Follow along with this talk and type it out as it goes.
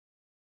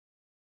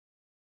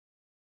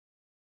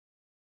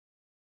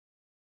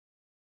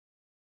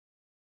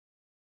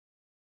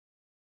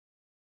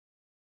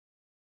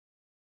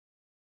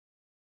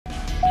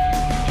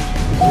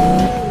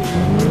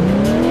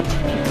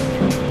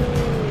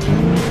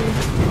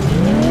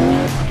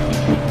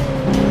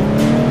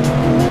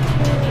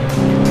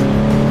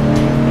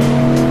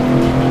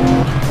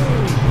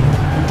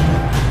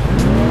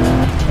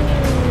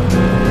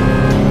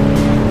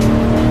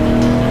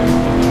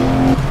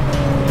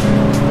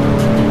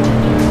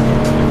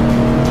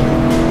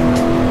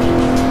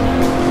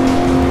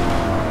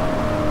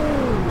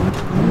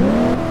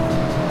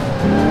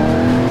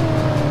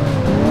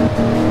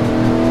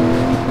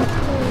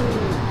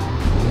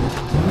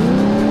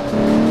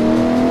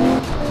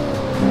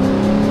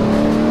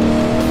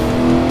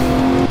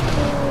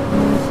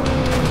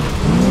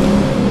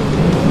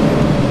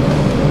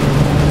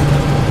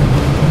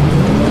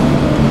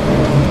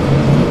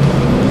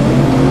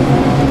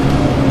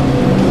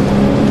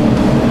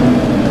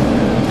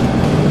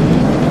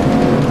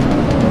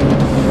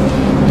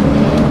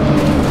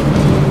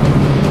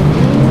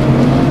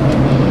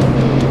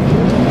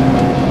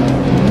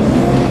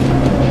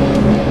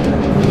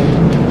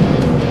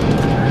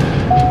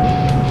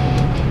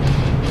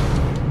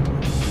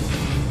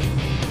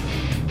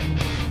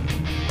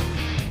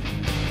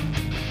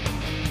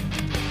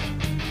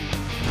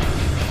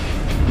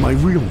My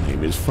real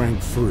name is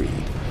Frank Free.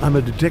 I'm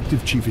a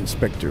detective chief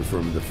inspector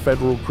from the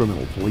Federal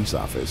Criminal Police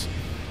Office.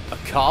 A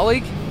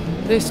colleague?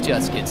 This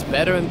just gets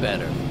better and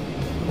better.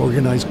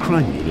 Organized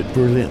crime unit,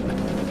 Berlin.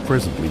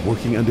 Presently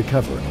working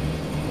undercover.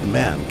 The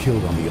man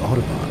killed on the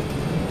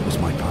Autobahn was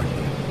my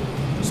partner.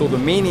 So the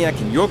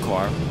maniac in your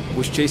car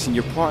was chasing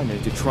your partner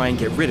to try and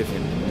get rid of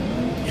him?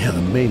 Yeah,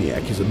 the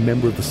maniac is a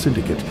member of the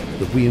Syndicate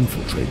that we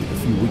infiltrated a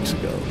few weeks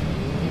ago.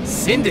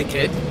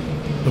 Syndicate?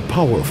 A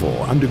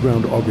powerful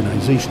underground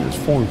organization has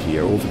formed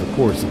here over the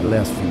course of the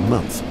last few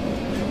months.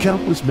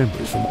 Countless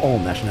members from all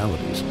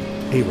nationalities.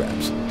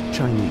 Arabs,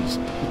 Chinese,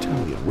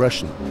 Italian,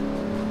 Russian,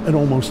 and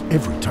almost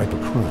every type of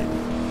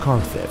crime.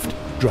 Car theft,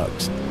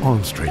 drugs,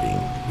 arms trading,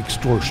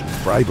 extortion,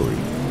 bribery,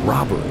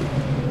 robbery.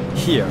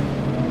 Here,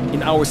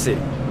 in our city.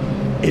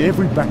 In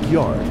every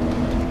backyard,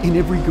 in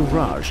every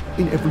garage,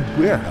 in every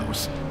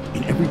warehouse,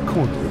 in every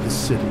corner of the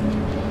city.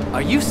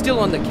 Are you still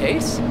on the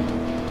case?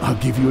 I'll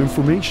give you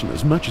information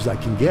as much as I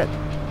can get.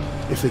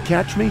 If they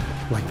catch me,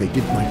 like they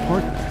did my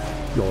partner,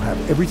 you'll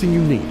have everything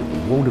you need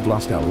and we won't have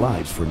lost our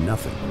lives for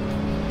nothing.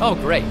 Oh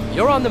great,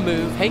 you're on the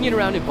move, hanging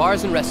around in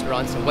bars and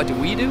restaurants, and what do?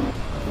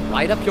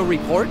 Write up your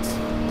reports?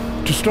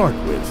 To start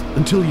with,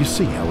 until you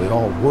see how it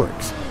all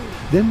works.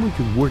 Then we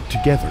can work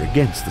together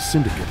against the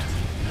Syndicate.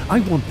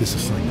 I want this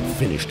assignment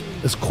finished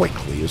as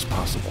quickly as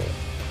possible.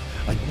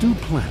 I do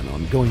plan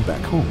on going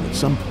back home at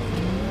some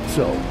point.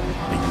 So,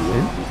 are you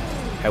in?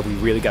 Have we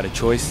really got a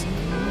choice?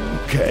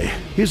 Okay,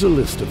 here's a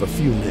list of a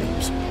few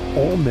names.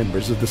 All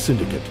members of the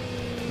Syndicate.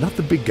 Not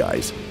the big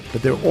guys,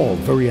 but they're all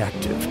very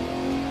active.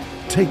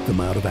 Take them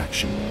out of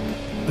action.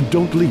 And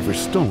don't leave a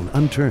stone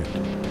unturned.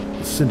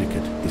 The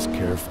Syndicate is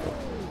careful.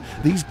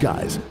 These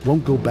guys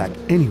won't go back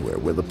anywhere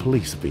where the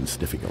police have been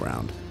sniffing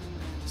around.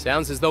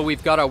 Sounds as though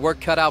we've got our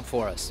work cut out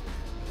for us.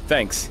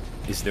 Thanks.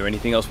 Is there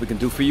anything else we can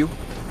do for you?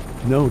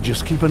 No,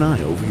 just keep an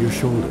eye over your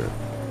shoulder.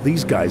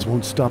 These guys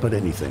won't stop at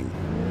anything.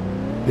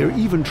 They're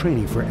even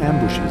training for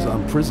ambushes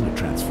on prisoner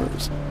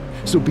transfers.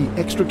 So be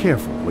extra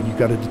careful when you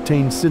got a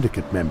detained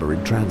Syndicate member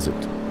in transit.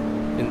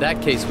 In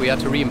that case, we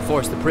ought to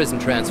reinforce the prison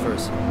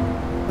transfers.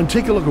 And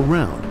take a look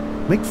around.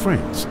 Make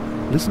friends.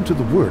 Listen to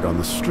the word on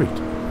the street.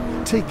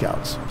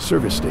 Takeouts,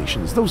 service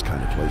stations, those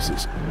kind of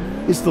places.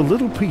 It's the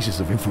little pieces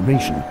of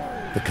information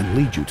that can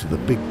lead you to the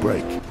big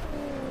break.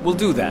 We'll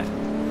do that.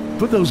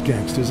 Put those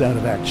gangsters out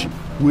of action,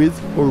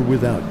 with or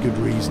without good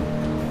reason.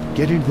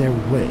 Get in their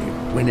way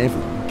whenever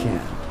you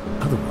can.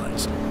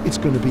 Otherwise, it's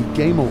going to be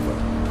game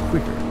over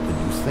quicker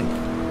than you think.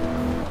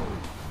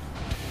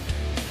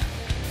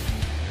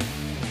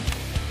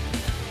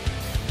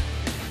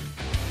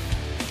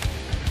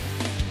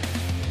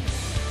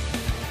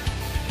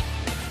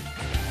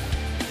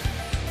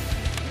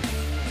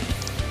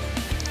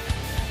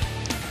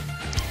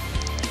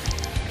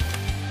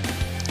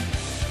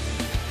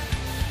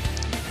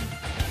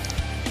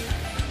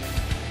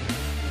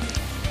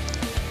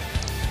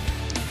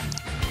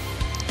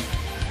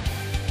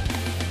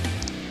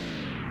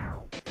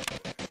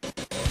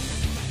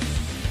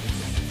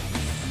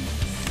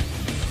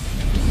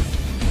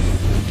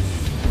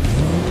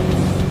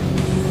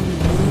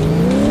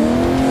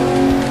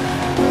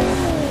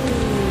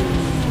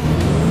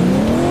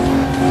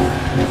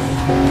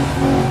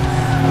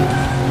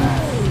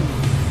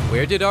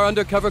 Where did our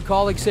undercover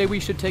colleague say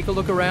we should take a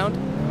look around?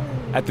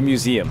 At the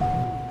museum.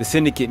 The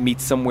Syndicate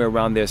meets somewhere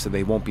around there so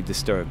they won't be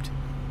disturbed.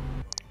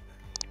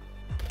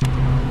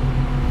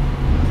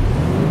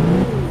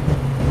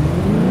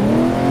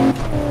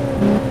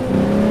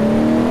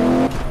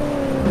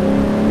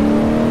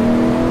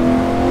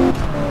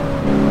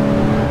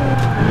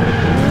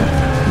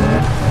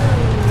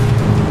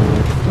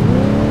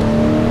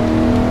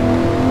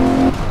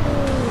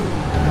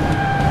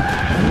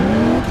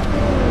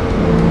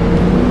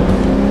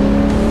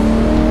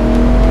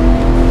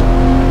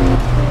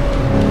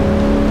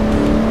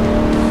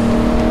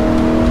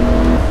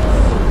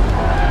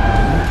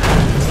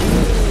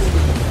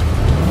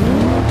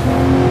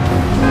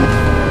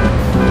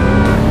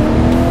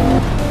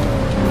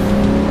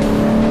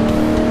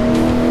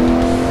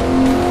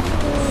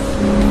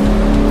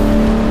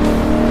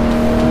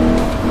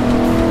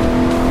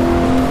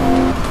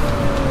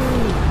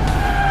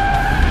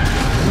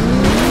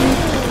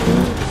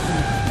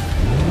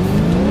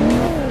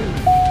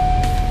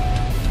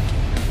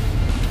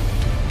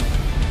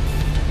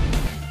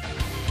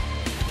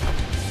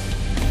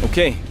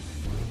 Okay,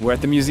 we're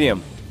at the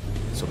museum,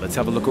 so let's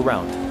have a look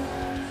around.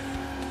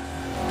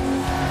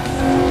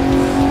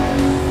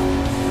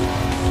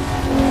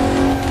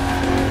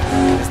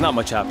 There's not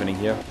much happening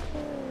here.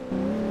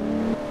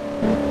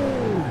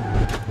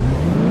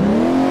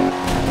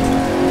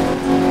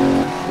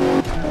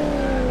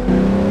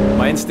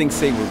 My instincts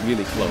say we're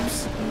really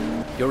close.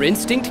 Your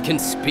instinct can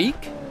speak?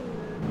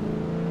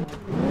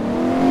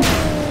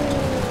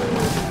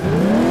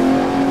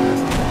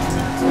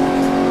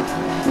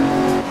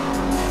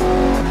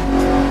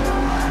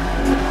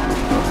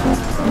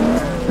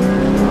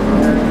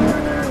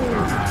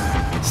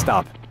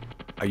 Stop.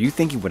 Are you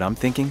thinking what I'm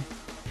thinking?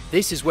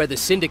 This is where the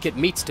Syndicate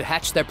meets to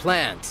hatch their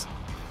plans.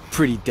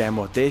 Pretty damn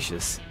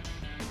audacious.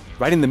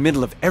 right in the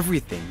middle of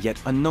everything, yet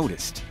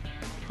unnoticed.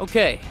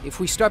 Okay,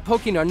 if we start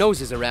poking our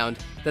noses around,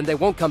 then they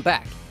won't come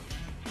back.